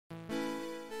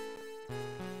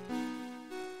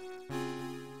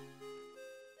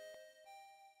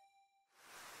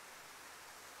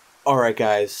Alright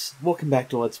guys, welcome back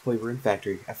to Let's Play Rune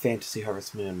Factory, a Fantasy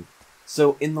Harvest Moon.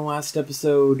 So, in the last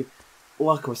episode,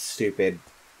 luck was stupid.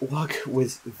 Luck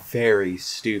was very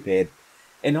stupid.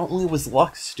 And not only was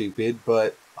luck stupid,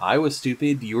 but I was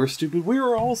stupid, you were stupid, we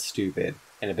were all stupid.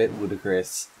 And a bit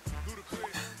ludicrous.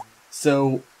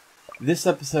 So, this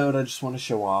episode I just want to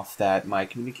show off that my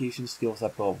communication skills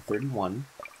up to level 31.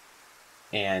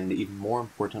 And even more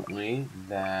importantly,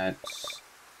 that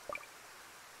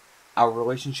our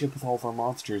relationship with all of our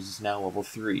monsters is now level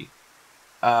 3.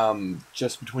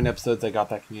 Just between episodes I got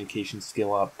that communication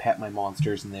skill up, pet my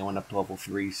monsters, and they went up to level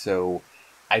 3, so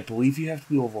I believe you have to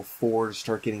be level 4 to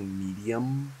start getting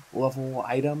medium level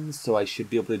items, so I should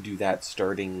be able to do that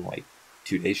starting like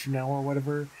 2 days from now or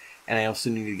whatever, and I also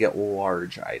need to get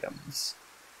large items.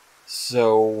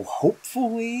 So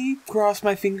hopefully, cross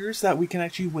my fingers that we can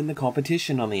actually win the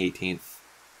competition on the 18th.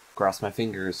 Cross my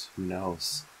fingers, who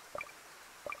knows.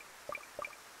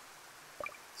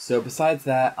 So besides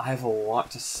that, I have a lot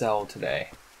to sell today.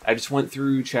 I just went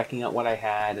through checking out what I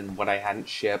had and what I hadn't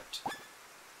shipped.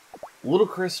 Little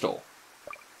crystal.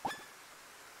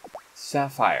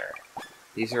 Sapphire.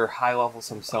 These are high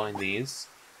levels, I'm selling these.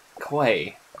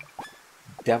 Clay.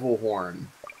 Devil horn.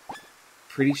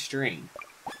 Pretty string.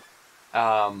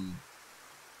 Forgetting...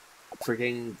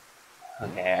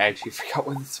 Okay, I actually forgot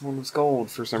what this one was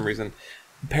called for some reason.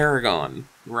 Paragon.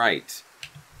 Right.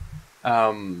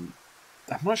 I'm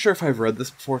not sure if I've read this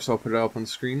before, so I'll put it up on the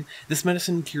screen. This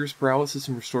medicine cures paralysis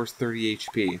and restores 30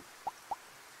 HP.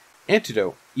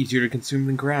 Antidote. Easier to consume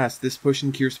than grass. This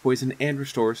potion cures poison and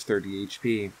restores 30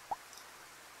 HP.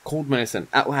 Cold medicine.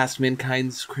 At last,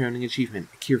 mankind's crowning achievement.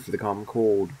 A cure for the common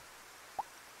cold.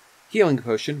 Healing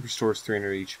potion. Restores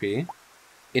 300 HP.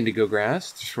 Indigo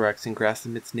grass. This relaxing grass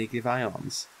emits negative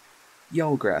ions.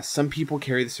 Yellow grass. Some people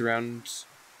carry this around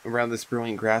this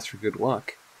brilliant grass for good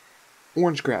luck.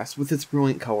 Orange grass. With its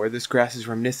brilliant color, this grass is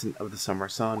reminiscent of the summer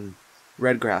sun.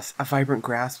 Red grass. A vibrant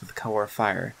grass with the color of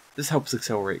fire. This helps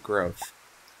accelerate growth.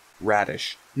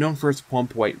 Radish. Known for its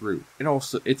plump white root.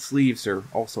 Its leaves are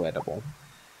also edible.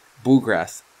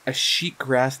 Bluegrass. A chic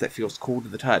grass that feels cool to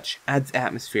the touch. Adds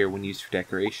atmosphere when used for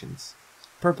decorations.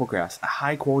 Purple grass. A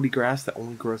high-quality grass that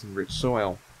only grows in rich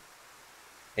soil.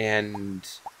 And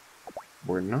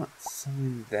we're not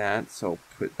selling that, so I'll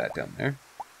put that down there.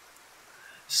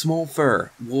 Small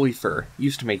fur, woolly fur,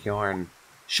 used to make yarn.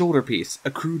 Shoulder piece, a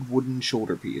crude wooden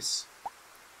shoulder piece.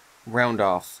 Round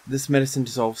off, this medicine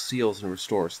dissolves seals and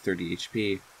restores 30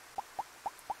 HP.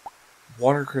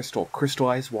 Water crystal,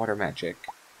 crystallized water magic.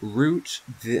 Root,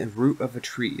 the root of a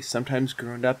tree, sometimes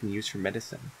ground up and used for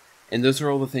medicine. And those are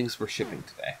all the things we're shipping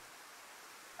today.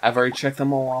 I've already checked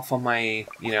them all off on my,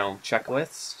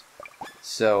 checklist.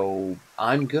 So,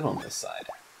 I'm good on this side.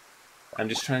 I'm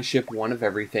just trying to ship one of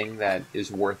everything that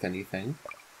is worth anything.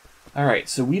 Alright,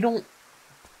 so we don't...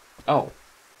 Oh.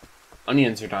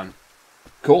 Onions are done.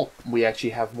 Cool. We actually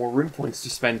have more rune points to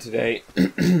spend today.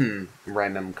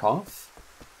 Random cough.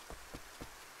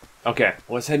 Okay,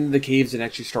 let's head into the caves and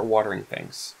actually start watering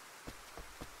things.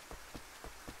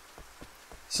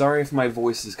 Sorry if my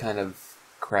voice is kind of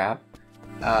crap.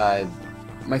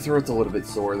 My throat's a little bit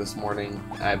sore this morning,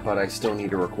 but I still need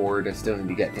to record, I still need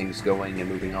to get things going and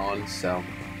moving on, so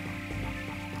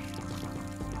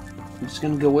I'm just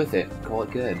gonna go with it, call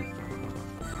it good.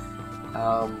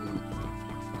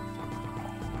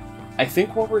 I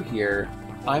think while we're here,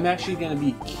 I'm actually gonna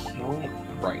be killing...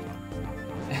 Right.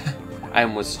 I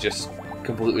almost just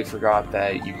completely forgot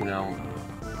that you can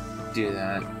do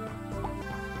that.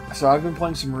 So I've been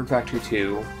playing some Rune Factory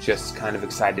 2, just kind of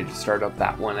excited to start up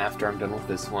that one after I'm done with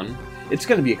this one. It's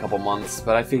going to be a couple months,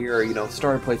 but I figure,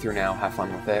 start a playthrough now, have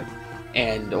fun with it.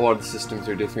 And a lot of the systems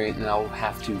are different, and I'll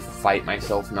have to fight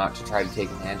myself not to try to take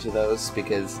advantage of those,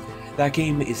 because that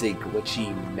game is a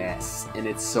glitchy mess, and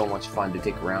it's so much fun to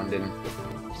dig around in.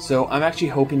 So I'm actually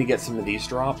hoping to get some of these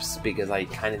drops, because I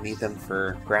kind of need them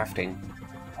for crafting.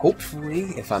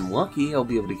 Hopefully, if I'm lucky, I'll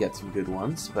be able to get some good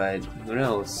ones, but who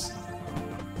knows.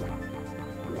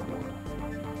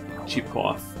 Cheap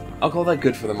cloth. I'll call that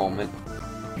good for the moment.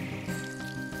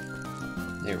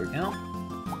 There we go.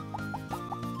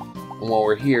 And while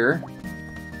we're here,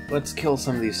 let's kill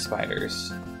some of these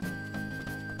spiders.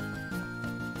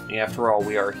 After all,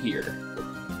 we are here.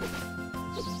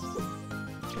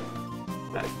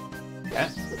 Okay.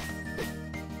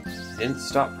 Didn't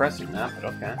stop pressing that, but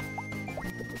okay.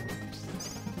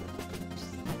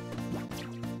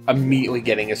 Immediately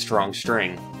getting a strong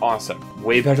string. Awesome.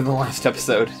 Way better than last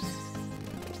episode.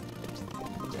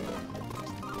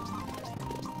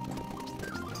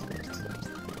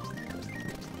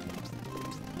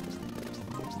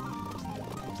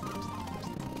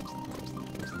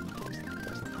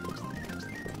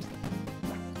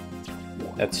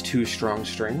 That's 2 strong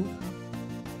string.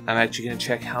 I'm actually going to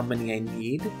check how many I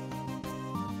need.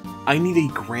 I need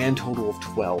a grand total of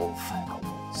 12.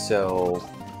 So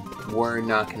we're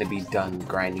not going to be done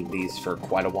grinding these for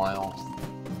quite a while.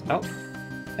 Oh,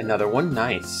 another one.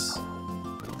 Nice.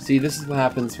 See, this is what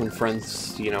happens when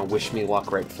friends, you know, wish me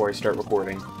luck right before I start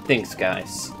recording. Thanks,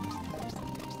 guys.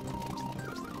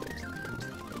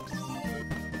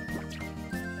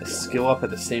 A skill up at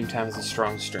the same time as a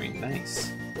strong string.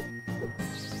 Nice.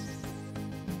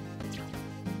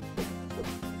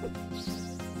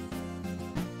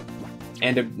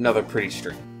 And another pretty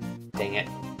string. Dang it.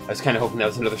 I was kind of hoping that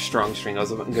was another strong string. I was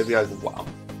going to be like, wow.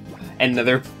 And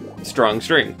another strong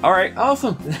string. Alright,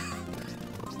 awesome.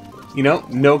 You know,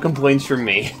 no complaints from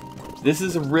me. This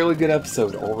is a really good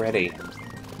episode already.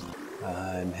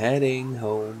 I'm heading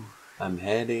home. I'm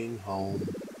heading home.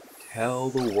 Tell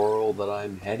the world that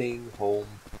I'm heading home.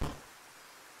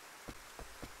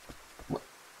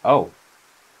 Oh.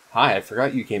 Hi, I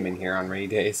forgot you came in here on rainy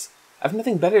days. I've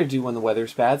nothing better to do when the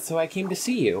weather's bad, so I came to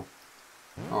see you.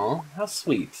 Aw, how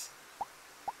sweet.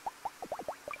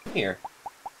 Here.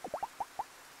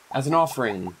 As an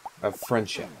offering of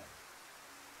friendship,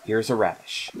 here's a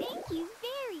radish. Thank you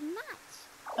very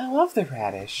much. I love the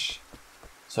radish.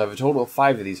 So I have a total of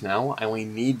 5 of these now. I only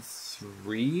need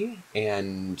 3,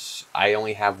 and I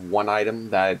only have 1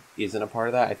 item that isn't a part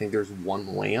of that. I think there's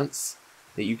 1 lance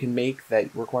that you can make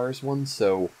that requires 1,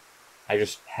 so I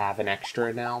just have an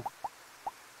extra now.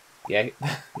 Yay.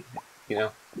 You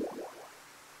know.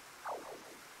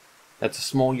 That's a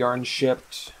small yarn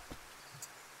shipped.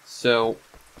 So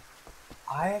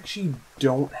I actually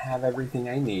don't have everything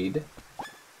I need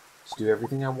to do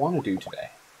everything I want to do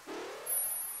today.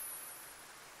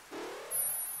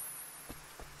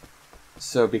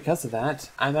 So because of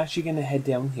that, I'm actually going to head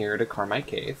down here to Carmite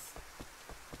Cave.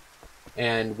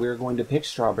 And we're going to pick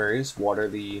strawberries, water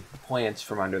the plants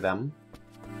from under them,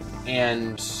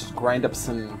 and grind up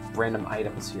some random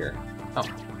items here. Oh,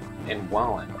 and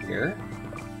while I'm here,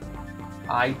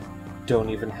 I don't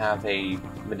even have a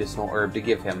medicinal herb to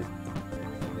give him.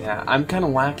 Yeah, I'm kind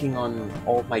of lacking on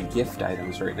all of my gift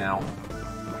items right now.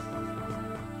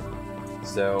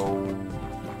 So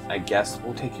I guess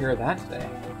we'll take care of that today.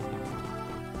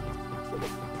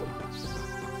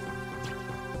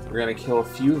 We're gonna kill a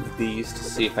few of these to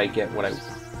see if I get what I...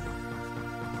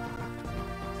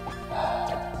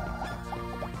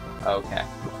 Okay.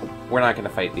 We're not gonna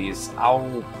fight these.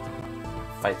 I'll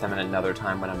fight them at another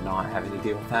time when I'm not having to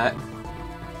deal with that.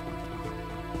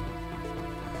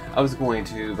 I was going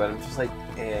to, but I'm just like,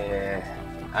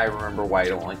 I remember why I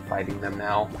don't like fighting them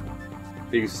now.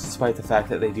 Because despite the fact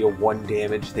that they deal 1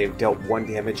 damage, they've dealt 1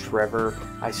 damage forever,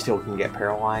 I still can get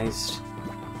paralyzed.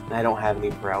 And I don't have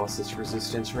any paralysis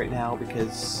resistance right now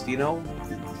because, you know,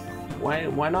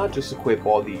 why not just equip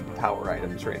all the power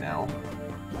items right now?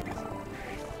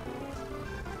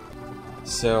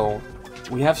 So,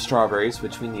 we have strawberries,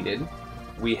 which we needed.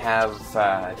 We have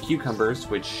cucumbers,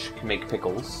 which can make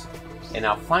pickles. And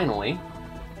now finally,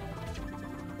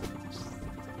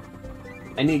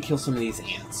 I need to kill some of these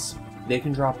ants. They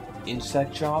can drop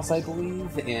insect jaws, I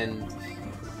believe, and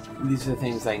these are the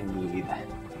things I need.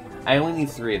 I only need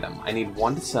 3 of them. I need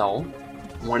 1 to sell,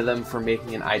 1 of them for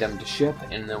making an item to ship,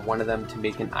 and then 1 of them to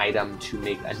make an item to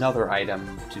make another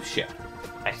item to ship,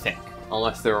 I think.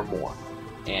 Unless there are more.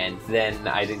 And then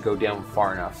I didn't go down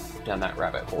far enough down that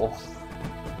rabbit hole.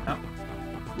 Oh.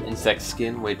 Insect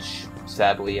skin, which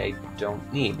sadly I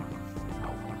don't need.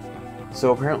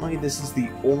 So apparently this is the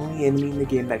only enemy in the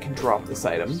game that can drop this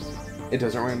item. It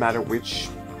doesn't really matter which,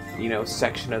 you know,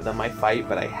 section of them I fight,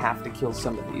 but I have to kill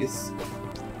some of these.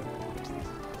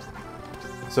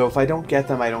 So if I don't get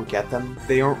them, I don't get them.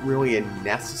 They aren't really a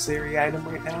necessary item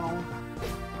right now,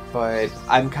 but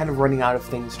I'm kind of running out of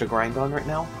things to grind on right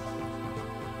now.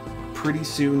 Pretty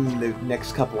soon, in the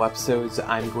next couple episodes,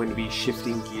 I'm going to be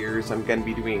shifting gears. I'm going to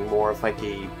be doing more of like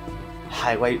a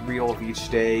highlight reel of each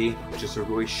day, just a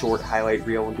really short highlight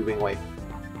reel, and doing like,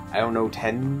 I don't know,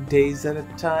 10 days at a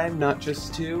time, not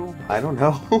just 2. I don't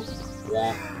know.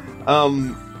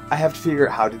 I have to figure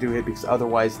out how to do it because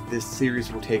otherwise this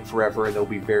series will take forever and there'll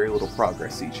be very little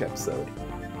progress each episode.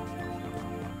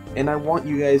 And I want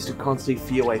you guys to constantly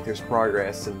feel like there's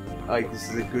progress and like this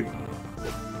is a good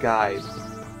guide.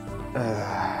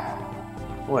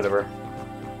 Whatever.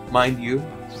 Mind you,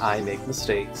 I make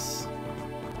mistakes.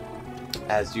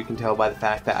 As you can tell by the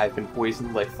fact that I've been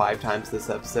poisoned like 5 times this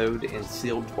episode and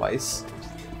sealed twice.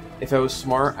 If I was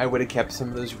smart, I would have kept some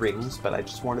of those rings, but I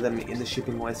just wanted them in the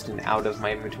shipping list and out of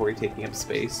my inventory taking up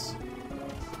space.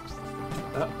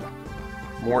 Oh.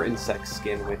 More insect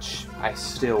skin, which I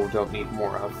still don't need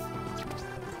more of.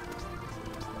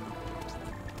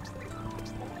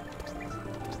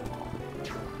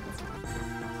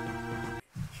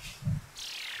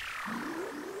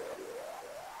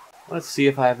 Let's see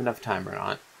if I have enough time or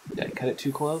not. Did I cut it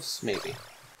too close? Maybe.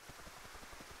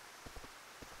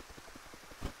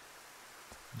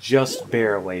 Just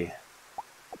barely.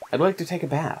 I'd like to take a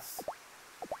bath.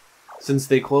 Since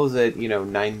they close at,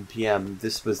 9 p.m.,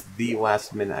 this was the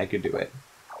last minute I could do it.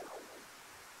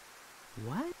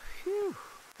 What? Phew.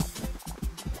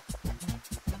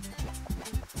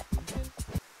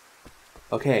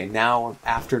 Okay, now,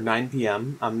 after 9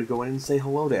 p.m., I'm gonna go in and say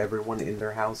hello to everyone in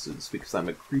their houses, because I'm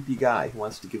a creepy guy who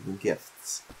wants to give them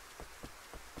gifts.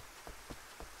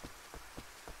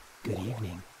 Good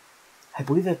evening. I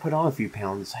believe I put on a few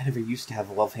pounds. I never used to have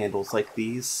love handles like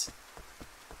these.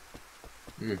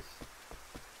 Good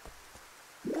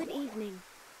evening.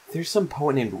 There's some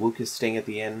poet named Lucas staying at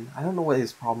the inn. I don't know what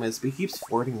his problem is, but he keeps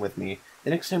flirting with me. The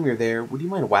next time you're there, would you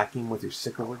mind whacking him with your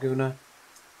Sickle, Rune?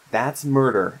 That's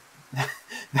murder.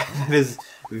 That is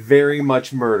very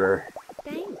much murder.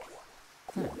 Thanks.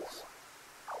 Thanks.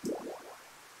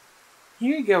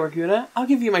 Here you go, Rune. I'll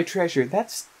give you my treasure.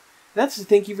 That's to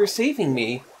thank you for saving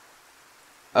me.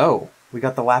 Oh, we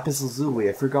got the lapis lazuli.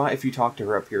 I forgot if you talk to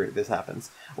her up here, this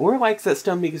happens. Laura likes that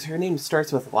stone because her name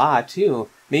starts with La, too.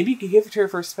 Maybe you could give it to her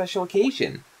for a special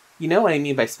occasion. You know what I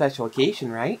mean by special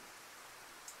occasion, right?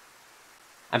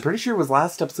 I'm pretty sure it was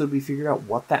last episode we figured out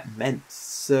what that meant.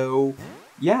 So,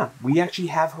 yeah, we actually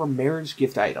have her marriage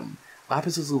gift item.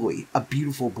 Lapis lazuli, a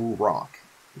beautiful blue rock.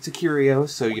 It's a curio,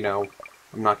 so, I'm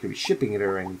not going to be shipping it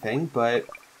or anything, but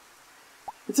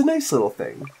it's a nice little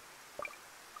thing.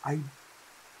 I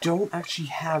don't actually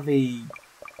have a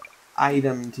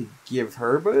item to give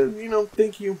her, but,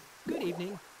 thank you. Good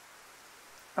evening.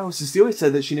 Oh, Cecilia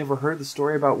said that she never heard the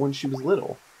story about when she was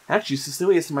little. Actually,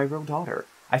 Cecilia is my real daughter.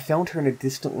 I found her in a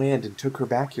distant land and took her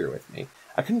back here with me.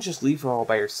 I couldn't just leave her all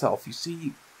by herself. You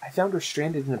see, I found her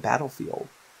stranded in a battlefield.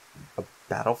 A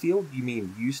battlefield? You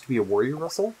mean you used to be a warrior,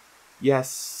 Russell?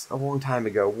 Yes, a long time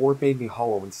ago. War made me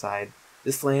hollow inside.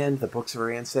 This land, the books of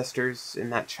our ancestors,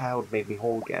 and that child made me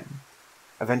whole again.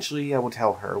 Eventually, I will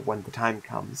tell her when the time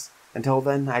comes. Until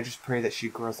then, I just pray that she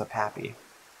grows up happy.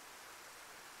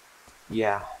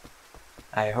 Yeah,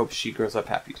 I hope she grows up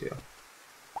happy too.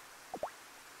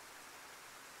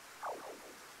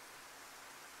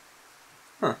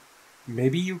 Huh.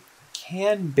 Maybe you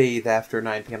can bathe after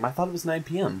 9 p.m. I thought it was 9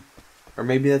 p.m. Or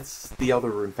maybe that's the other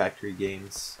Rune Factory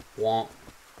games. Womp.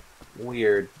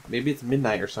 Weird. Maybe it's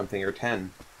midnight or something, or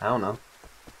 10. I don't know.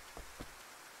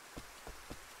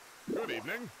 Good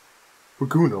evening.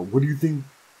 Raguna, what do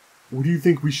you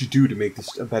think we should do to make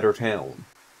this a better town?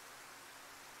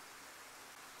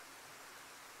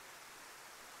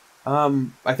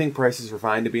 I think prices are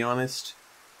fine, to be honest.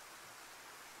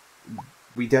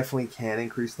 We definitely can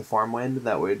increase the farmland,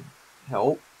 that would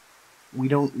help. We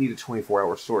don't need a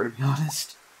 24-hour store, to be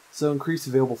honest. So increase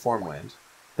available farmland.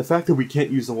 The fact that we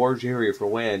can't use a large area for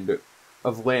land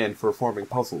for farming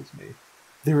puzzles me.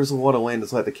 There is a lot of land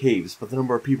inside the caves, but the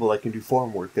number of people that can do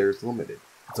farm work there is limited.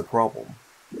 It's a problem.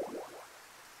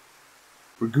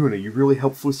 Raguna, you really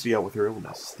helped Felicity out with her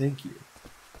illness. Thank you.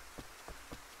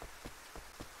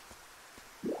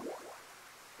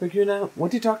 Raguna,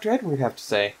 what did Dr. Edward have to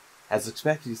say? As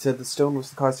expected, he said the stone was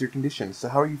the cause of your condition, so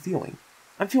how are you feeling?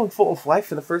 I'm feeling full of life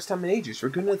for the first time in ages.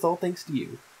 Raguna, it's all thanks to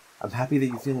you. I'm happy that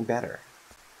you're feeling better.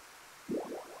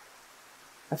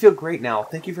 I feel great now.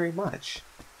 Thank you very much.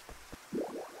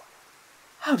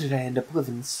 How did I end up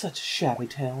living in such a shabby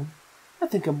town? I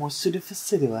think I'm more suited for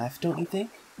city life, don't you think?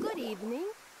 Good evening.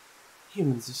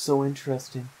 Humans are so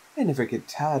interesting. I never get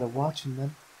tired of watching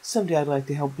them. Someday I'd like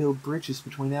to help build bridges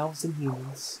between elves and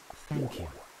humans. Thank you.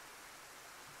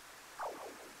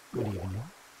 Good evening.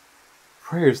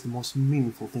 Prayer is the most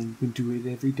meaningful thing you can do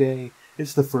it every day.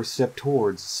 It's the first step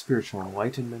towards spiritual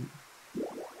enlightenment.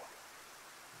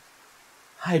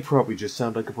 I probably just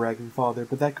sound like a bragging father,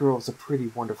 but that girl is a pretty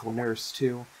wonderful nurse,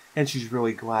 too, and she's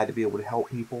really glad to be able to help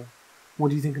people. What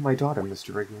do you think of my daughter,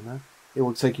 Mr. Raguna? It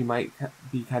looks like you might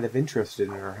be kind of interested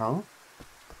in her, huh?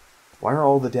 Why are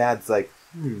all the dads like,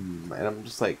 and I'm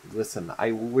just like, listen,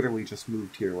 I literally just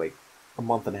moved here like a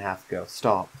month and a half ago.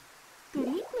 Stop. Good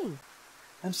evening.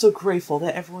 I'm so grateful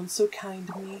that everyone's so kind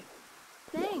to me.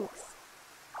 Thanks.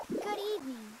 Good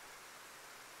evening.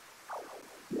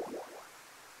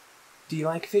 Do you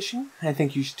like fishing? I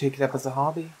think you should take it up as a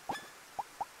hobby.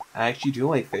 I actually do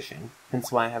like fishing,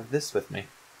 hence why I have this with me.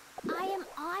 I am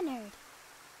honored.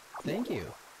 Thank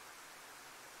you.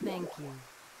 Thank you.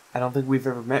 I don't think we've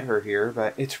ever met her here,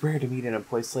 but it's rare to meet in a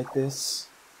place like this.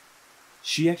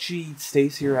 She actually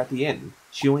stays here at the inn.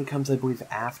 She only comes, I believe,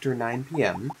 after 9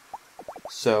 p.m.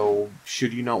 So,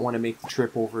 should you not want to make the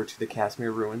trip over to the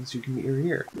Casimir Ruins, you can meet her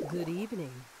here. Good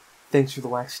evening. Thanks for the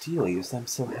wax tea leaves, I'm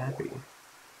so happy.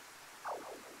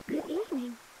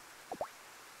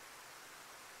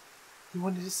 You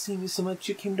wanted to see me so much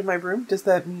you came to my room? Does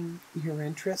that mean you're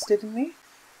interested in me?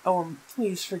 Oh,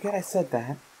 please forget I said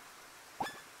that.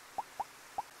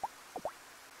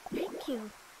 Thank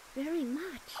you very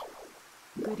much.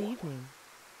 Good evening.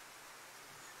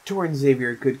 Tor and Xavier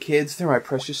are good kids. They're my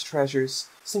precious treasures.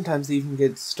 Sometimes I even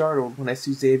get startled when I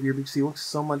see Xavier because he looks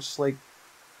so much like...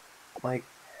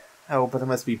 Oh, but I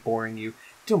must be boring you.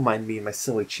 Don't mind me and my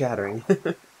silly chattering.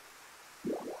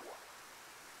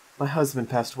 My husband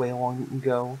passed away long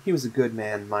ago. He was a good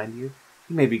man, mind you.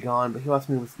 He may be gone, but he left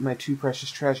me with my two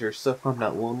precious treasures, so I'm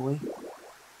not lonely.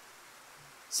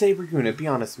 Say, Rune, be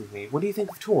honest with me. What do you think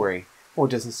of Tori? Well,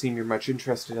 it doesn't seem you're much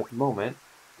interested at the moment.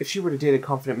 If she were to date a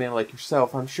confident man like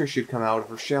yourself, I'm sure she'd come out of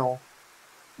her shell.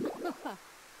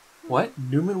 What?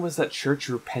 Newman was at church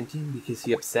repenting because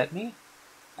he upset me?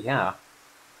 Yeah.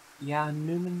 Yeah,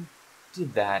 Newman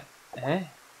did that. Eh?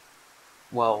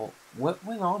 Well, what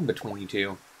went on between you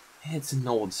two? It's an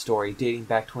old story, dating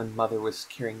back to when Mother was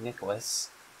curing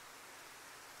Nicholas.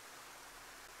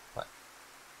 What?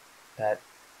 That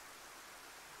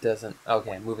doesn't...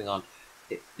 Okay, moving on.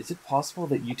 Is it possible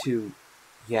that you two...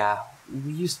 Yeah,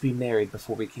 we used to be married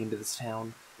before we came to this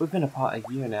town. We've been apart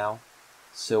a year now.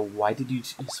 So why did you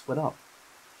two split up?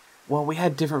 Well, we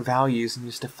had different values and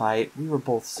used to fight. We were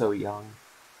both so young.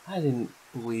 I didn't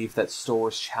believe that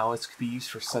Stor's chalice could be used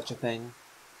for such a thing.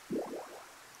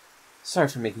 Sorry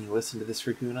for making you listen to this,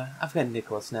 Raguna. I've got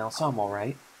Nicholas now, so I'm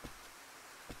alright.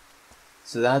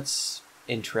 So that's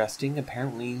interesting.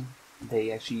 Apparently,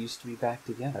 they actually used to be back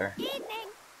together. Evening.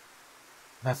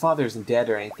 My father isn't dead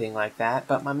or anything like that,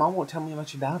 but my mom won't tell me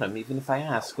much about him, even if I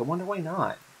ask. I wonder why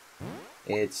not.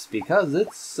 It's because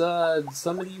it's,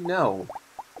 somebody you know.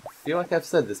 I feel like I've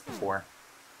said this before.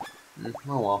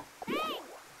 Oh well.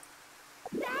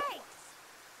 Thanks.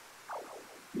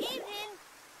 Evening.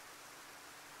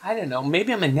 I don't know,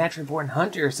 maybe I'm a naturally born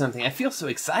hunter or something. I feel so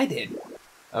excited.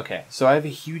 Okay, so I have a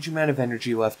huge amount of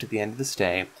energy left at the end of this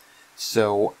day.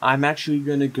 So I'm actually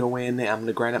going to go in and I'm going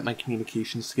to grind up my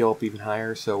communication skill up even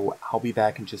higher. So I'll be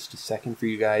back in just a second for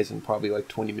you guys and probably like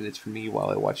 20 minutes for me while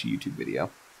I watch a YouTube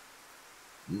video.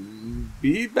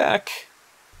 Be back.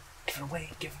 Give it away,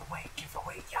 give it away, give it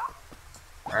away, yeah.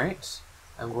 Alright,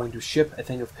 I'm going to ship a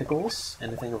thing of pickles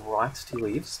and a thing of relaxed tea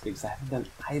leaves because I haven't done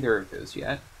either of those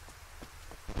yet.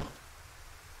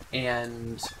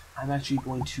 And I'm actually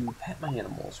going to pet my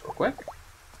animals real quick.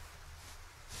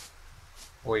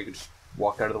 Or you could just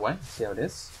walk out of the way, see how it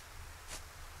is.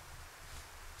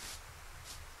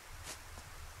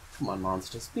 Come on,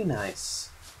 monsters, be nice.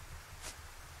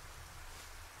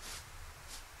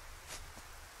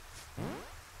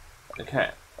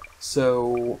 Okay,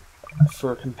 so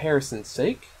for comparison's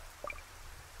sake,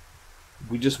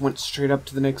 we just went straight up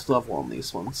to the next level on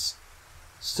these ones.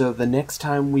 So the next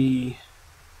time we,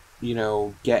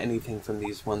 get anything from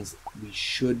these ones, we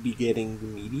should be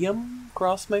getting medium,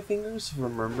 cross my fingers, if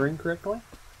I'm remembering correctly.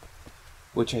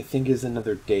 Which I think is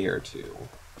another day or two.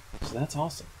 So that's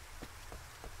awesome.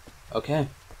 Okay.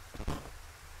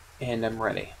 And I'm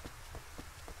ready.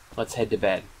 Let's head to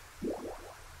bed.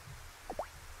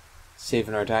 Save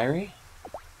in our diary.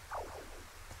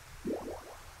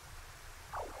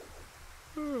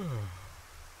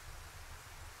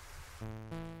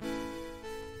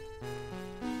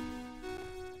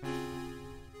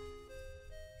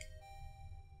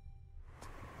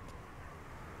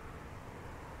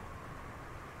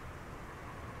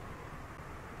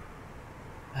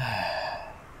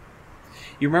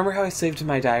 You remember how I saved in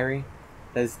my diary?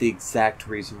 That is the exact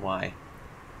reason why.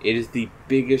 It is the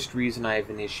biggest reason I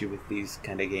have an issue with these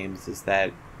kind of games, is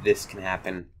that this can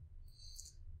happen.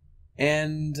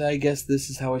 And I guess this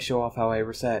is how I show off how I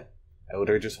reset. I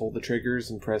literally just hold the triggers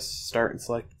and press start and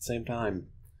select at the same time.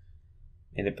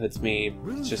 And it puts me,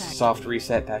 it's just a soft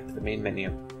reset back to the main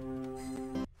menu.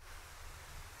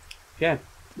 Okay,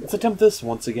 let's attempt this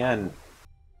once again.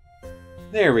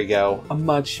 There we go, a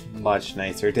much, much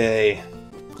nicer day.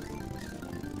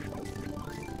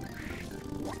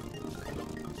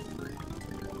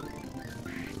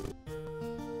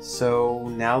 So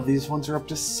now these ones are up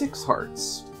to 6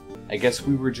 hearts. I guess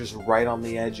we were just right on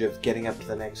the edge of getting up to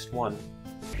the next one.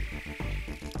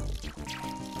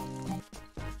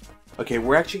 Okay,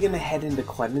 we're actually going to head into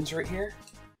Clemens right here.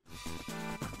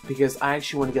 Because I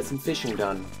actually want to get some fishing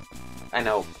done. I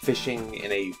know, fishing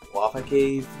in a lava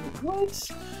cave?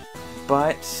 What?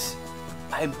 But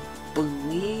I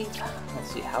believe...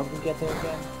 Let's see, how do we get there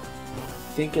again?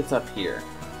 I think it's up here.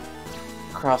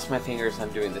 Cross my fingers I'm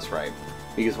doing this right.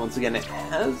 Because once again, it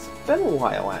has been a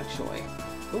while, actually.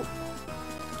 Oh.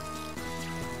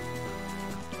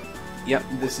 Yep,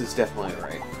 this is definitely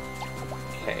right.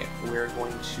 Okay, we're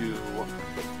going to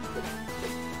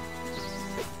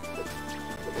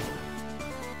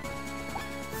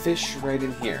Fish right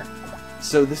in here.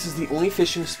 So this is the only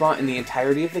fishing spot in the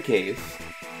entirety of the cave.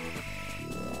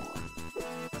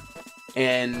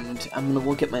 And I'm gonna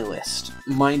look at my list.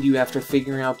 Mind you, after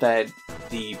figuring out that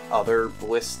the other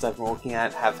lists I've been looking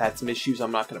at have had some issues,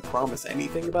 I'm not gonna promise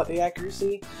anything about the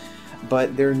accuracy.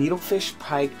 But they're needlefish,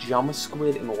 pike,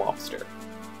 jamasquiiiiiid, and lobster.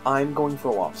 I'm going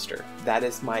for lobster. That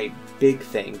is my big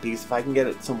thing, because if I can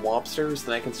get some lobsters,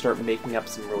 then I can start making up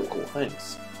some really cool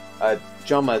things.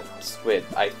 Jamasquiiiiid,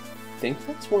 I think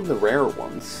that's one of the rare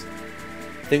ones.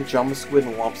 I think jamasquiiiiiid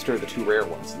and lobster are the two rare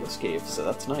ones in this cave, so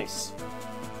that's nice.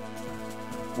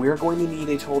 We are going to need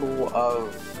a total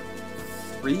of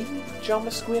 3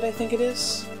 jamasquiiiiiid, I think it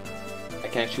is. I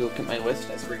can actually look at my list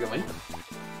as we're going.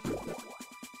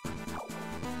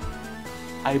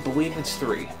 I believe it's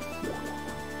 3.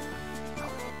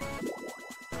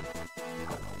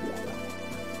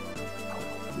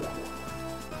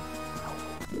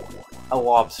 A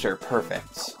lobster,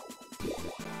 perfect.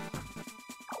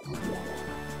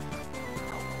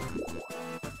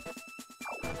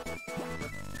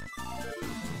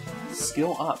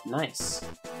 Skill up, nice.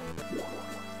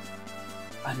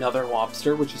 Another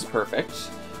lobster, which is perfect.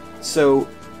 So,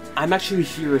 I'm actually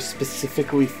here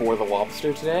specifically for the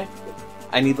lobster today.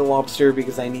 I need the lobster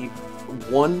because I need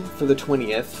one for the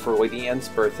 20th for Lady Anne's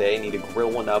birthday. I need to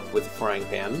grill one up with a frying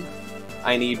pan.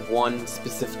 I need one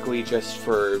specifically just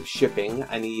for shipping.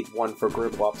 I need one for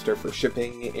grilled lobster for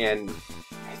shipping, and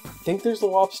I think there's a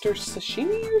lobster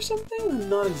sashimi or something? I'm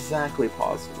not exactly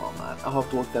positive on that. I'll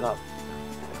have to look that up.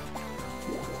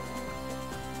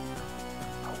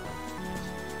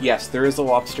 Yes, there is a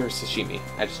lobster sashimi.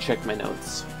 I just checked my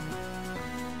notes.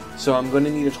 So I'm going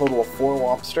to need a total of 4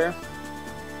 lobster.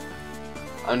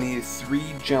 I need 3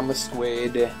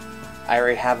 jamasquiiiiiid. I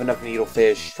already have enough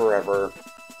needlefish forever.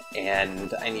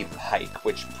 And I need pike,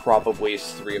 which probably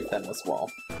is 3 of them as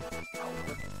well.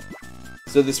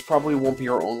 So this probably won't be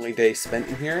our only day spent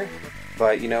in here,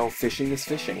 but you know, fishing is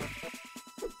fishing.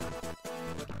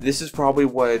 This is probably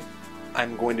what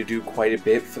I'm going to do quite a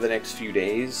bit for the next few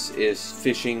days, is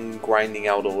fishing, grinding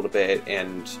out a little bit,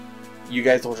 and you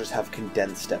guys will just have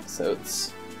condensed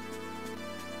episodes.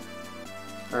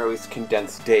 Or at least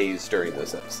condensed days during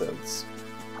those episodes.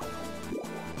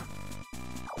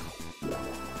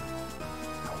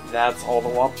 That's all the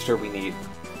lobster we need.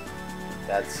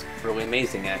 That's really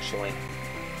amazing, actually.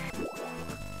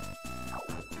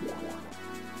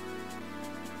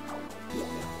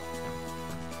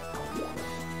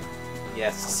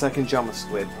 Yes, second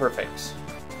jamasquiiiiiid, perfect.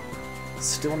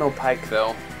 Still no pike,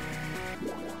 though.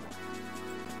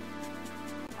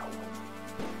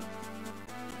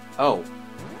 Oh.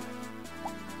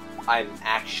 I'm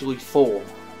actually full.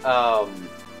 I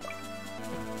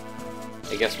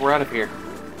guess we're out of here.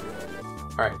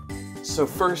 Alright, so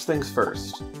first things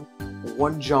first.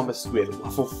 1 jamasquiiiiiid,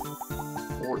 level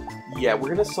 4. Yeah, we're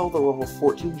gonna sell the level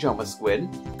 14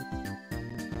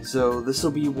 jamasquiiiiiid. So this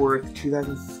will be worth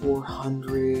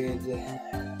 2,400.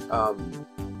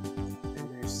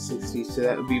 60. So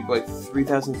that would be like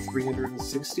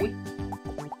 3,360.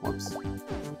 Whoops.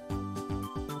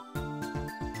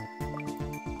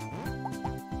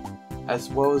 As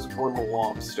well as 1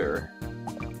 lobster.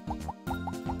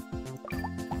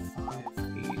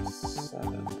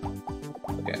 587.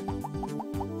 Okay.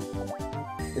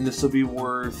 And this will be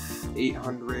worth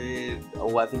 800,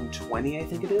 1120, I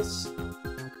think it is.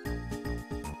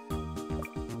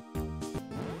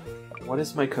 What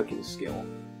is my cooking skill?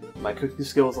 My cooking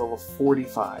skill is level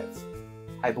 45.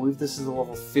 I believe this is a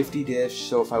level 50 dish,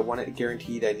 so if I want it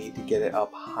guaranteed, I need to get it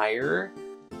up higher.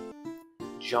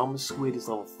 Jamasquiiiiiid is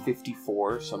level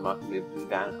 54, so I'm not going to be able to do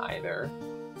that either.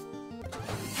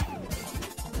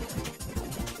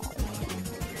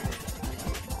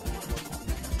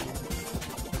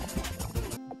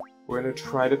 We're going to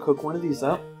try to cook one of these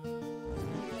up.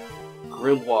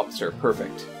 Grilled lobster,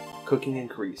 perfect. Cooking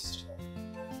increased.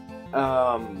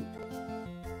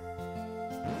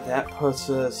 That puts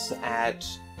us at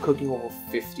cooking level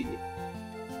 50.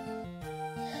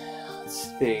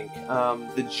 Let's think.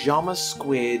 The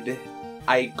jamasquiiiiiid,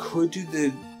 I could do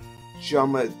the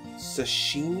jama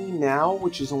sashimi now,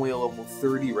 which is only a level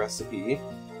 30 recipe.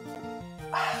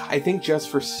 I think just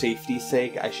for safety's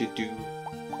sake, I should do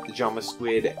the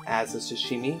jamasquiiiiiid as a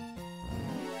sashimi.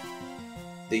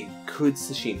 The could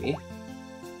sashimi.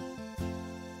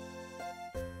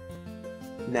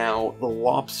 Now, the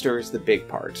lobster is the big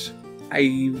part.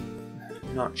 I'm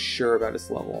not sure about its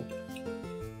level.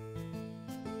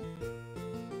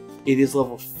 It is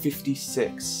level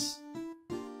 56.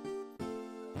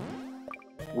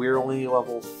 We're only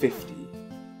level 50.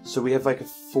 So we have like a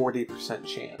 40%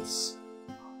 chance.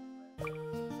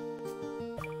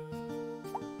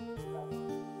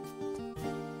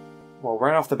 Well,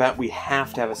 right off the bat, we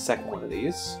have to have a second one of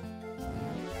these.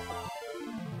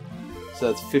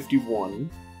 So that's 51.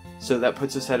 So that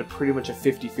puts us at a pretty much a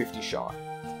 50-50 shot.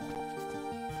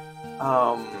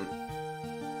 I'm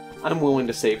willing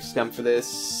to save Scum for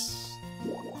this.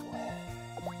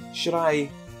 Should I?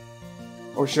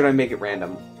 Or should I make it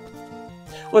random?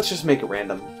 Let's just make it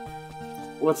random.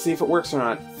 Let's see if it works or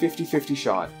not. 50-50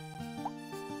 shot.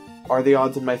 Are the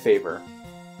odds in my favor?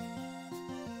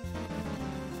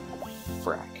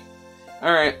 Frack.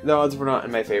 Alright, the odds were not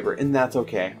in my favor, and that's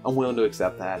okay. I'm willing to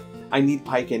accept that. I need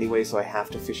pike anyway, so I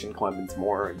have to fish in Clemens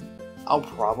more, and I'll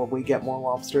probably get more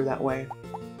lobster that way.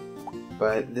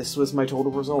 But this was my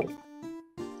total result.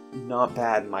 Not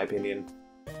bad, in my opinion.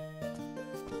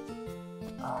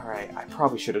 Alright, I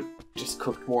probably should have just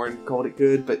cooked more and called it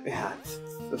good, but yeah,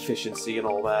 efficiency and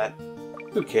all that.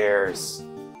 Who cares?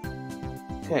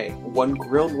 Okay, 1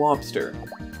 grilled lobster,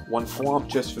 1 flop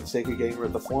just for the sake of getting rid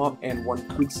of the flop, and 1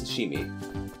 cooked sashimi.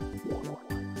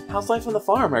 How's life on the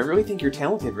farm? I really think you're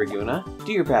talented, Raguna.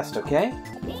 Do your best, okay?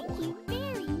 Thank you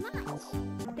very much.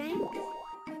 Thanks.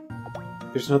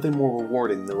 There's nothing more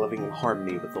rewarding than living in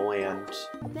harmony with the land.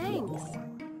 Thanks.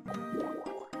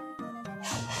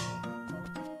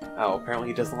 Oh, apparently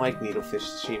he doesn't like needlefish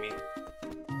sashimi.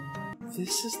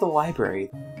 This is the library.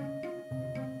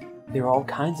 There are all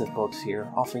kinds of books here,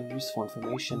 offering useful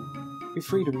information. You're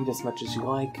free to read as much as you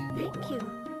like. Thank you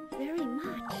very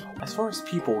much. As far as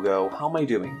people go, how am I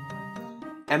doing?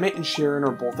 Emmett and Sharon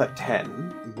are both at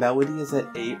 10, Melody is at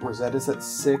 8, Rosetta's at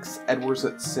 6, Edward's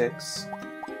at 6.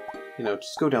 You know,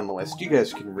 just go down the list. You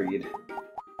guys can read.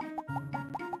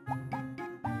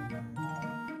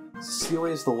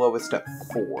 Celia is the lowest at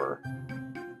 4.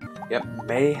 Yep,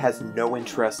 May has no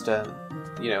interest,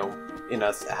 in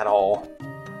us at all.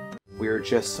 We're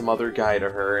just some other guy to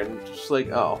her, and just like,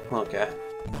 oh, okay.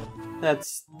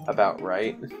 That's about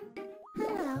right.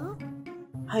 Hello.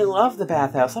 I love the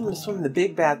bathhouse. I'm gonna swim in the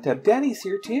big bathtub. Daddy's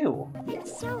here, too. I'm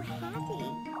so happy.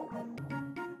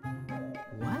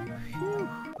 What?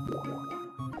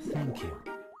 Thank you.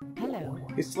 Hello.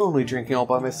 It's lonely drinking all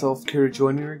by myself. Care to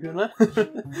join me, Raguna?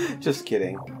 Just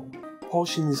kidding.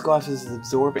 Polishing these glasses is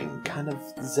absorbing, kind of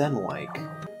zen-like.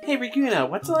 Hey, Raguna,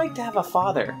 what's it like to have a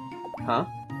father? Huh?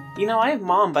 You know, I have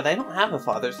mom, but I don't have a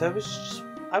father, so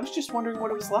I was just wondering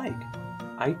what it was like.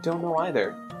 I don't know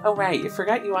either. Oh right, I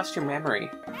forgot you lost your memory.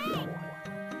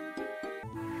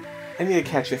 I need to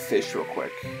catch a fish real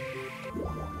quick.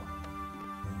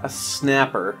 A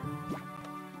snapper.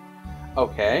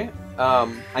 Okay.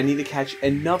 I need to catch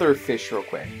another fish real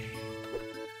quick.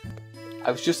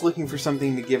 I was just looking for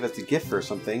something to give as a gift or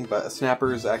something, but a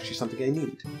snapper is actually something I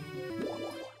need.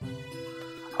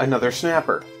 Another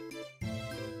snapper.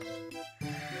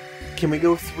 Can we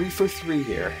go 3 for 3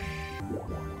 here?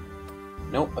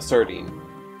 Nope, a sardine.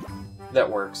 That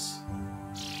works.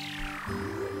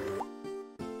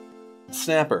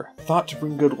 Snapper. Thought to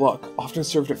bring good luck. Often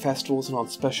served at festivals and on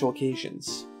special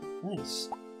occasions. Nice.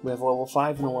 We have a level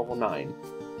 5 and a level 9.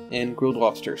 And grilled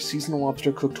lobster. Seasonal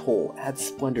lobster cooked whole. Adds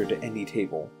splendor to any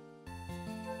table.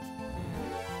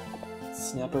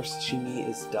 Snapper sashimi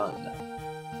is done.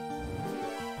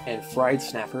 And fried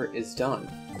snapper is done.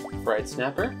 Fried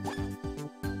snapper?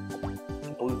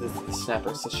 I believe this is the snapper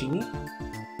sashimi.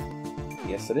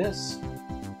 Yes, it is.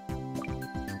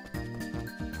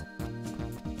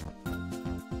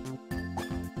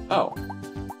 Oh.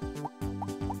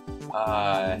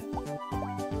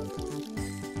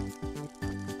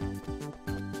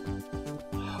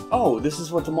 Oh, this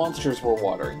is what the monsters were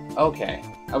watering. Okay.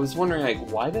 I was wondering,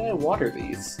 like, why did I water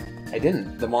these? I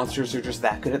didn't. The monsters are just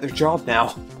that good at their job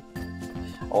now.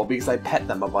 All because I pet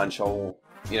them a bunch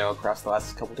across the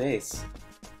last couple days.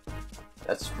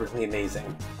 That's really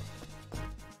amazing.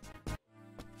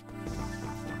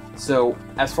 So,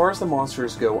 as far as the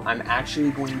monsters go, I'm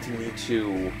actually going to need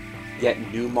to get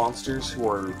new monsters who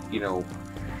are,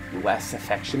 less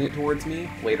affectionate towards me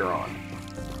later on.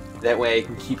 That way I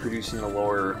can keep producing the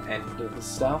lower end of the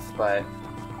stuff, but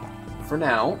for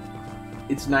now,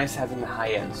 it's nice having the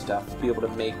high-end stuff, to be able to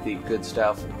make the good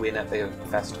stuff, win at the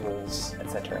festivals,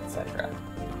 etc., etc.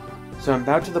 So I'm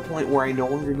about to the point where I no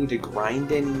longer need to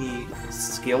grind any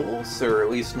skills, or at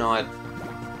least not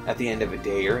at the end of a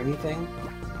day or anything.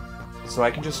 So I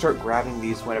can just start grabbing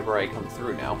these whenever I come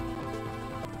through now.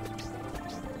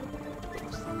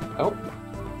 Oh.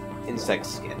 Insect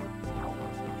skin.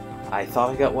 I thought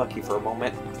I got lucky for a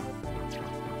moment.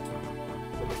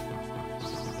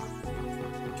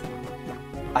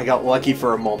 I got lucky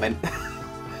for a moment.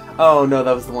 Oh no,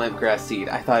 that was the lampgrass seed.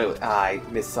 I thought it was... I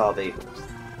missaw the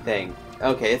thing.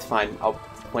 Okay, it's fine. I'll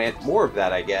plant more of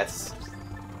that, I guess.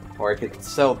 Or I could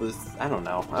sell this... I don't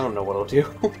know. I don't know what I'll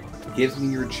do. Give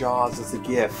me your jaws as a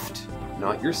gift.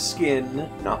 Not your skin.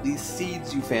 Not these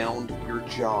seeds you found. Your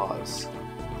jaws.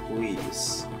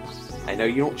 Please. I know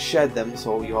you don't shed them,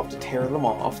 so you'll have to tear them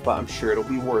off, but I'm sure it'll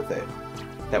be worth it.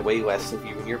 That way less of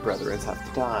you and your brothers have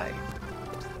to die.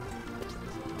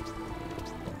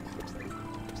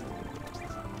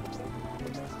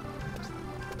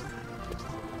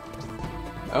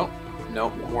 Oh, no,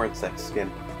 more insect skin.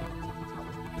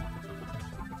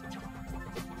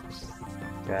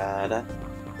 Da-da,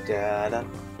 da-da,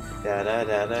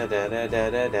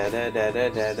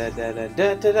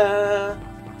 da-da-da-da-da-da-da-da-da-da-da-da-da-da-da-da.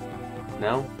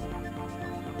 No?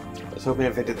 I was hoping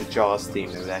if I did the Jaws theme,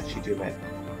 it would actually do it.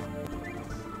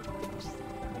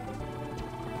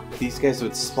 If these guys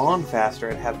would spawn faster,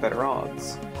 I'd have better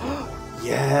odds.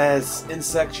 Yes!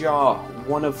 Insect Jaw!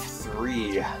 1 of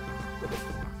 3.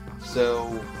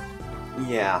 So,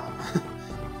 yeah.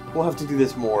 We'll have to do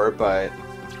this more, but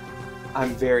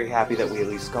I'm very happy that we at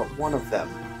least got 1 of them.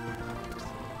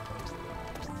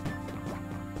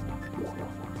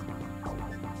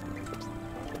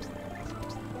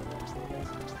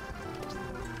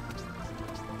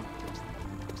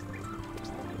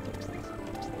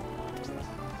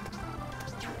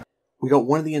 We got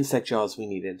 1 of the insect jaws we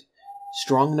needed.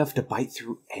 Strong enough to bite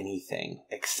through anything,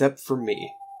 except for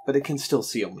me. But it can still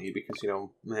seal me, because, you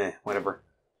know, whatever.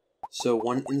 So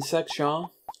 1 insect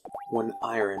jaw, 1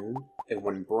 iron, and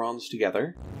 1 bronze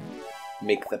together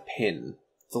make the pin.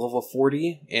 It's a level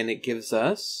 40, and it gives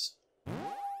us...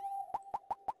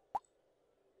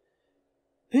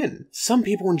 pin. Some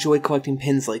people enjoy collecting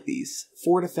pins like these.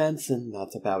 4 defense, and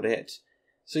that's about it.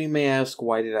 So you may ask,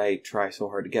 why did I try so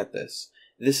hard to get this?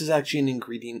 This is actually an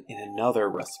ingredient in another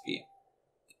recipe.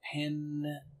 The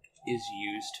pin is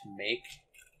used to make...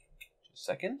 Just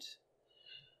a second.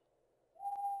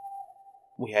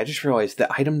 Wait, I just realized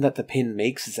the item that the pin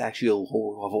makes is actually a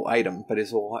lower level item, but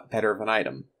is a lot better of an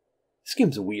item. This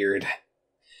game's weird.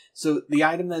 So the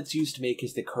item that's used to make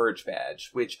is the courage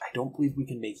badge, which I don't believe we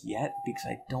can make yet, because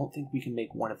I don't think we can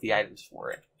make one of the items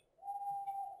for it.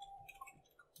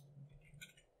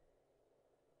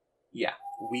 Yeah,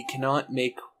 we cannot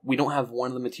make... We don't have one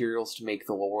of the materials to make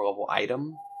the lower level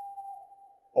item.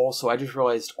 Also, I just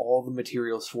realized all the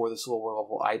materials for this lower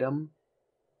level item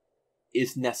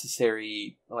is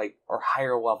necessary, like, or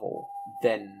higher level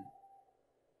than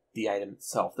the item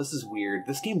itself. This is weird.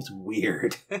 This game's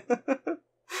weird.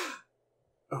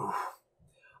 Oh.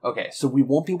 Okay, so we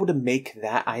won't be able to make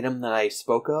that item that I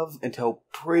spoke of until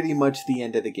pretty much the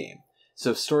end of the game.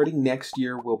 So starting next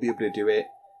year, we'll be able to do it.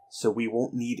 So we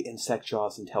won't need insect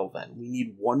jaws until then. We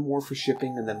need 1 more for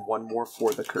shipping and then 1 more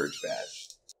for the courage badge.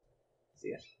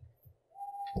 See ya.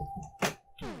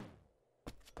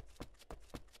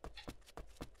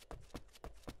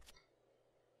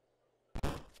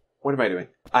 What am I doing?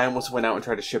 I almost went out and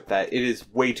tried to ship that. It is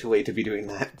way too late to be doing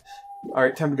that.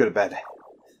 Alright, time to go to bed.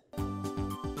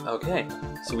 Okay,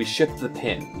 so we shipped the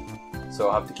pin. So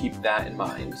I'll have to keep that in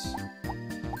mind.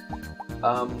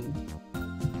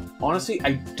 Honestly,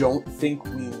 I don't think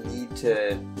we need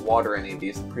to water any of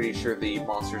these. I'm pretty sure the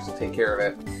monsters will take care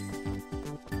of it.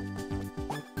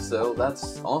 So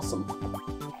that's awesome.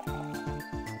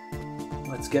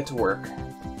 Let's get to work.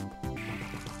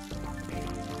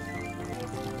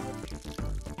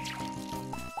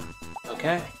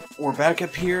 Okay, we're back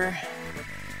up here.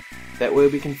 That way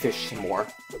we can fish some more.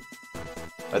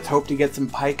 Let's hope to get some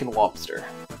pike and lobster.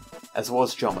 As well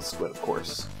as jamasquiiiiiid, of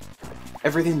course.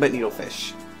 Everything but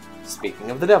needlefish. Speaking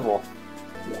of the devil,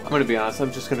 I'm gonna be honest,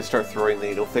 I'm just gonna start throwing the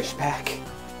needlefish back.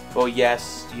 Well,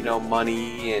 yes, you know,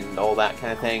 money and all that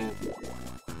kind of thing.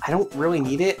 I don't really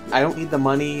need it. I don't need the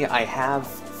money. I have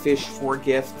fish for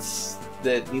gifts.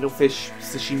 The needlefish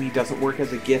sashimi doesn't work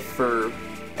as a gift for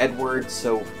Edward,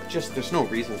 so just there's no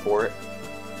reason for it.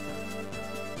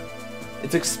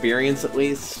 It's experience, at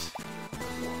least.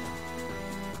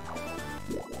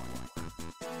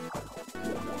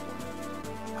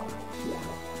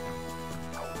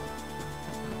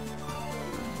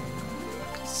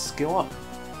 Skill up.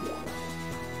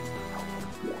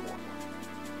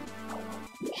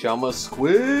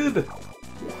 Jamasquiiiiiid!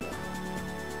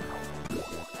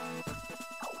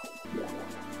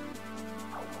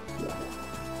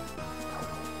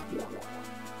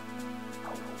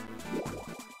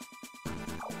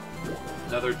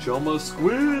 Another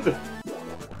jamasquiiiiiid!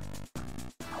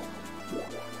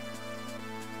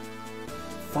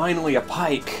 Finally a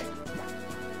pike!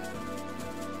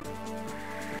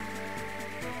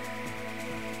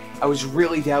 I was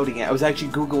really doubting it. I was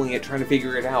actually Googling it, trying to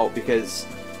figure it out, because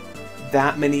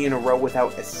that many in a row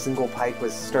without a single pike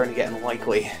was starting to get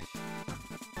unlikely.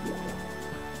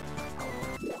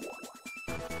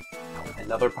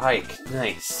 Another pike.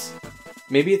 Nice.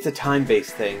 Maybe it's a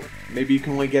time-based thing. Maybe you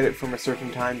can only get it from a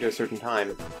certain time to a certain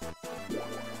time.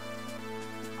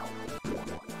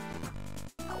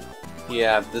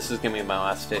 Yeah, this is gonna be my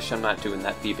last fish. I'm not doing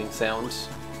that beeping sound.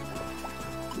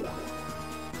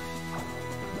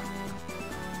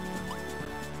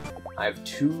 I have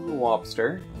 2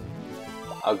 lobster.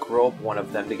 I'll grow up one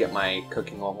of them to get my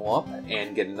cooking level up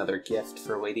and get another gift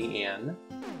for Lady Anne.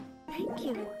 Thank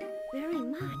you very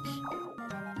much.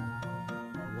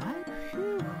 What?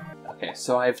 Phew. Okay,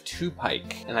 so I have 2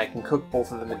 pike, and I can cook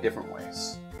both of them in different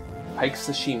ways. Pike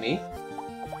sashimi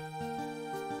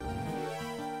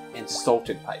and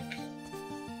salted pike.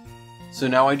 So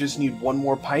now I just need 1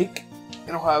 more pike,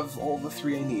 and I'll have all the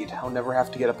 3 I need. I'll never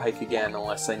have to get a pike again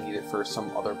unless I need it for some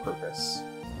other purpose.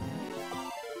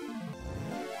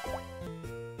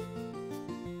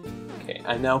 Okay,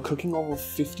 I'm now cooking level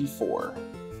 54.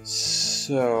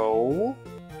 So...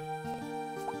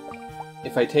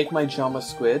 if I take my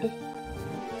jamasquiiiiiid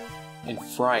and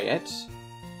fry it,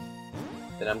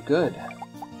 then I'm good.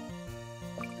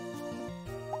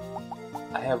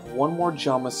 I have 1 more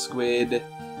jamasquiiiiiid.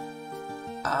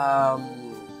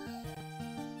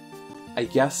 I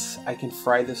guess I can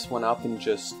fry this one up and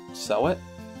just sell it.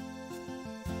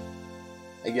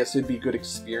 I guess it'd be a good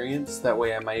experience. That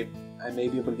way I may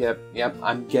be able to get... Yep,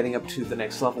 I'm getting up to the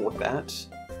next level with that.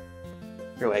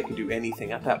 Really, I could do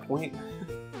anything at that point.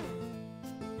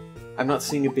 I'm not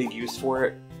seeing a big use for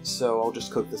it, so I'll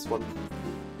just cook this one.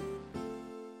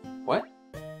 What?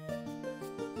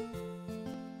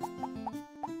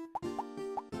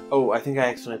 Oh, I think I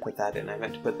accidentally put that in. I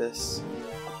meant to put this.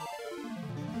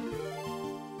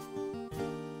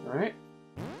 Alright.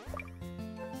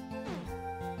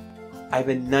 I have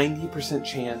a 90%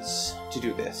 chance to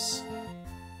do this.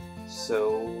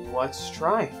 So, let's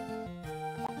try.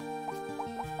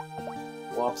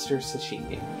 Lobster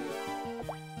sashimi.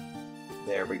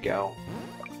 There we go.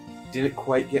 Didn't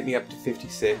quite get me up to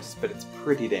 56, but it's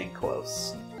pretty dang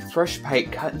close. Fresh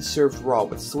pike cut and served raw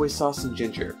with soy sauce and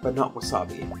ginger, but not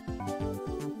wasabi.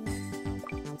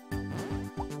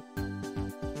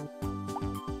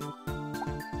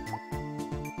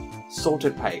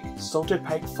 Salted pike. Salted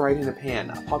pike fried in a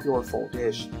pan, a popular fall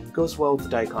dish. Goes well with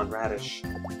daikon radish.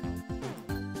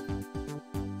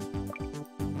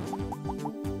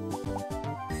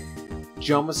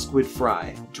 Jamasquiiiiiid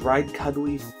fry. Dried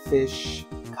cuddly fish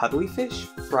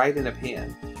fried in a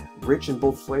pan. Rich in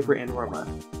both flavor and aroma.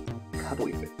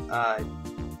 Cuddly fish.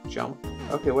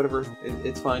 Okay, whatever.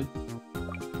 It's fine.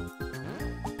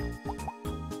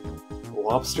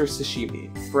 Lobster sashimi.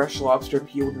 Fresh lobster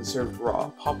peeled and served raw.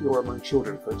 Popular among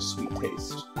children for its sweet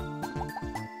taste.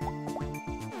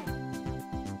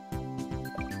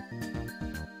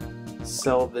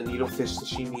 Sell the needlefish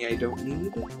sashimi I don't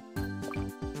need.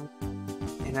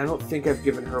 And I don't think I've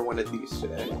given her one of these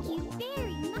today. Thank you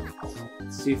very much.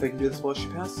 Let's see if I can do this while she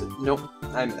passes it. Nope,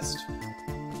 I missed.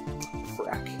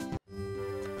 Frack.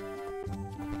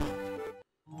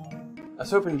 I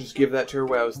was hoping to just give that to her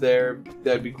while I was there.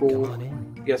 That'd be cool. Come on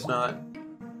in. Guess not.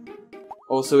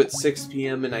 Also, it's 6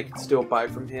 PM and I can still buy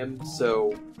from him,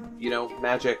 so, you know,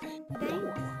 magic.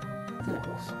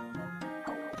 Thanks.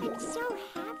 It's so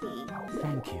heavy.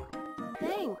 Thank you.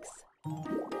 Thanks.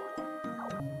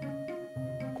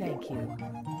 Thank you.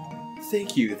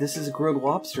 Thank you, this is a grilled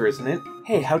lobster, isn't it?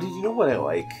 Hey, how did you know what I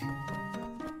like?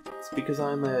 It's because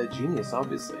I'm a genius,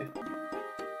 obviously.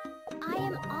 I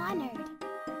am honored.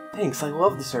 Thanks, I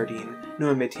love the sardine.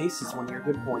 Knowing my taste is one of your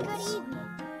good Good points. evening.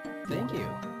 Thank you.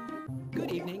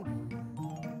 Good evening.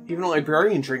 Even a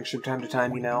librarian drinks from time to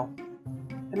time, you know.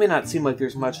 It may not seem like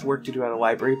there's much work to do at a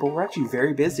library, but we're actually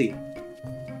very busy.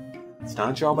 It's not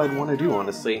a job I'd want to do,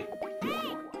 honestly.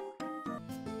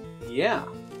 Yeah.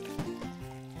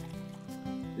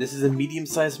 This is a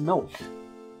medium-sized milk.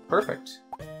 Perfect.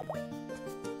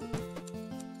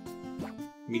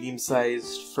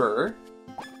 Medium-sized fur.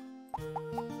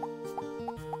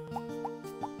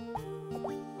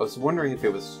 I was wondering if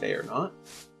it was today or not.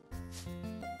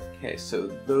 Okay, so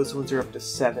those ones are up to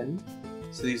 7.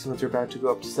 So these ones are about to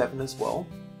go up to 7 as well.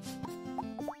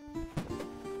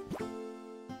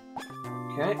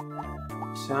 Okay.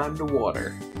 Time to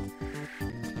water.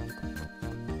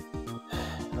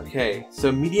 Okay,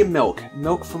 so medium milk.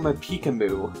 Milk from a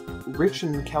peekaboo. Rich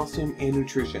in calcium and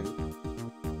nutrition.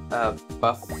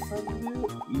 Buffalo?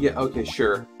 Yeah, okay,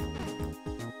 sure.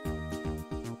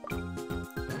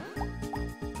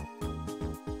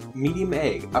 medium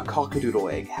egg, a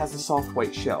cockadoodle egg, has a soft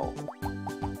white shell.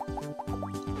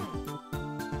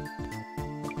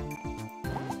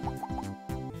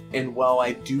 And while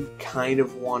I do kind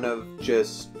of want to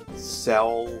just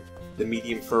sell the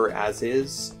medium fur as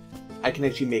is, I can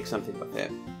actually make something with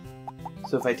it.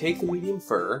 So if I take the medium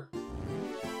fur,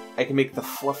 I can make the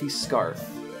fluffy scarf,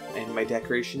 and my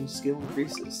decoration skill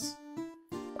increases.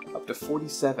 Up to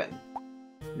 47.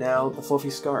 Now, the fluffy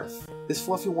scarf. This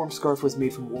fluffy warm scarf was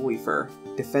made from woolly fur.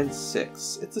 Defense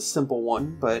 6. It's a simple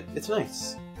one, but it's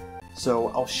nice. So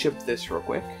I'll ship this real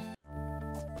quick.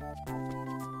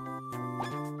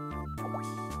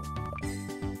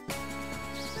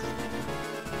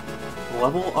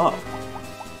 Level up.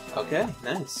 Okay,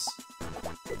 nice.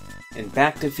 And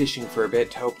back to fishing for a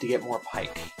bit to hope to get more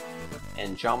pike.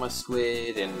 And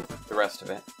jamasquiiiiiid and the rest of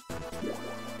it.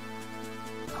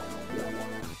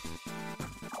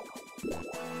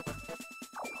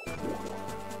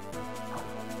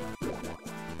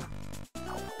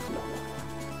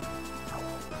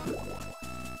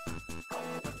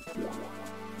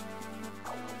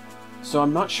 So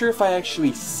I'm not sure if I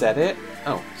actually said it.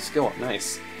 Oh, skill up,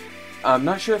 nice. I'm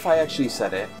not sure if I actually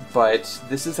said it, but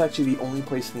this is actually the only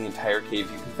place in the entire cave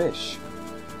you can fish.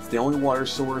 It's the only water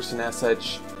source, and as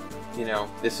such, you know,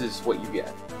 this is what you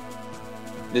get.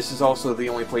 This is also the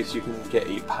only place you can get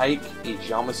a pike, a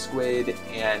jamasquiiiiiid,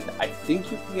 and I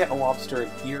think you can get a lobster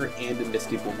in here and a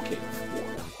Misty Bloom cave.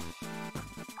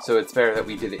 So it's better that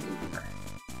we did it in here.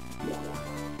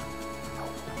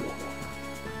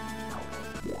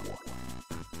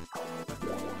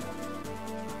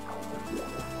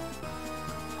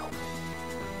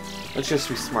 Let's just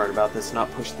be smart about this, not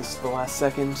push this to the last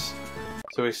second.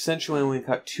 So essentially I only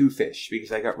caught 2 fish,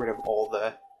 because I got rid of all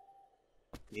the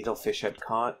needlefish I'd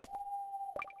caught.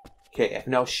 Okay, I've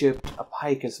now shipped a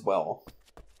pike as well.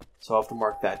 So I'll have to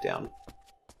mark that down.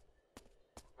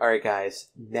 Alright guys,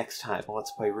 next time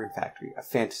let's play Rune Factory, a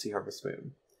Fantasy Harvest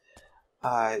Moon.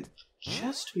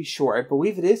 Just to be sure, I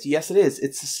believe it is. Yes, it is.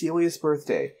 It's Cecilia's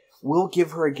birthday. We'll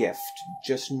give her a gift.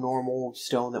 Just normal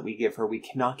stone that we give her. We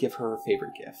cannot give her her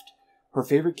favorite gift. Her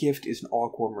favorite gift is an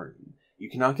aquamarine. You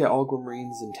cannot get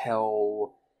aquamarines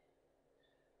until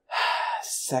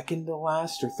second to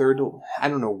last or third to, I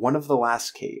don't know, one of the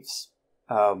last caves.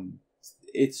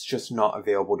 It's just not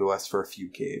available to us for a few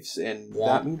caves, and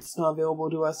that means it's not available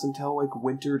to us until like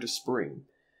winter to spring.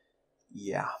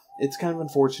 Yeah, it's kind of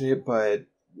unfortunate, but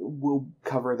we'll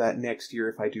cover that next year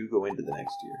if I do go into the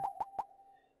next year.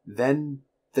 Then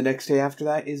the next day after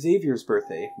that is Xavier's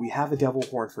birthday. We have a devil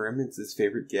horn for him. It's his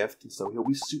favorite gift, and so he'll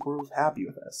be super happy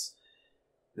with us.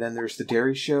 Then there's the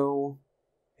dairy show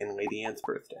and Lady Anne's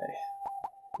birthday.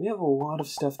 We have a lot of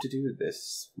stuff to do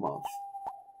this month.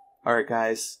 Alright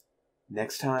guys,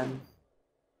 next time,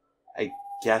 I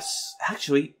guess...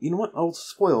 Actually, you know what? I'll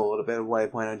spoil a little bit of what I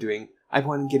plan on doing. I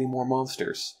plan on getting more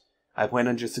monsters. I plan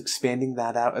on just expanding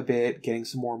that out a bit, getting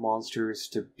some more monsters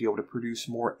to be able to produce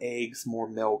more eggs, more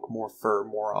milk, more fur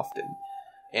more often.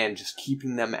 And just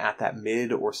keeping them at that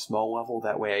mid or small level,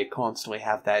 that way I constantly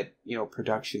have that, you know,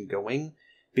 production going.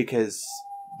 Because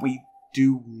we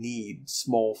do need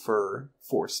small fur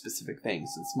for specific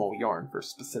things, and small yarn for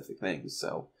specific things,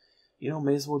 so, you know,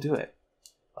 may as well do it.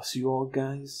 I'll see you all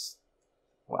guys...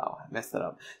 Wow, I messed that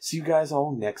up. See you guys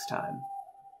all next time.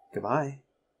 Goodbye.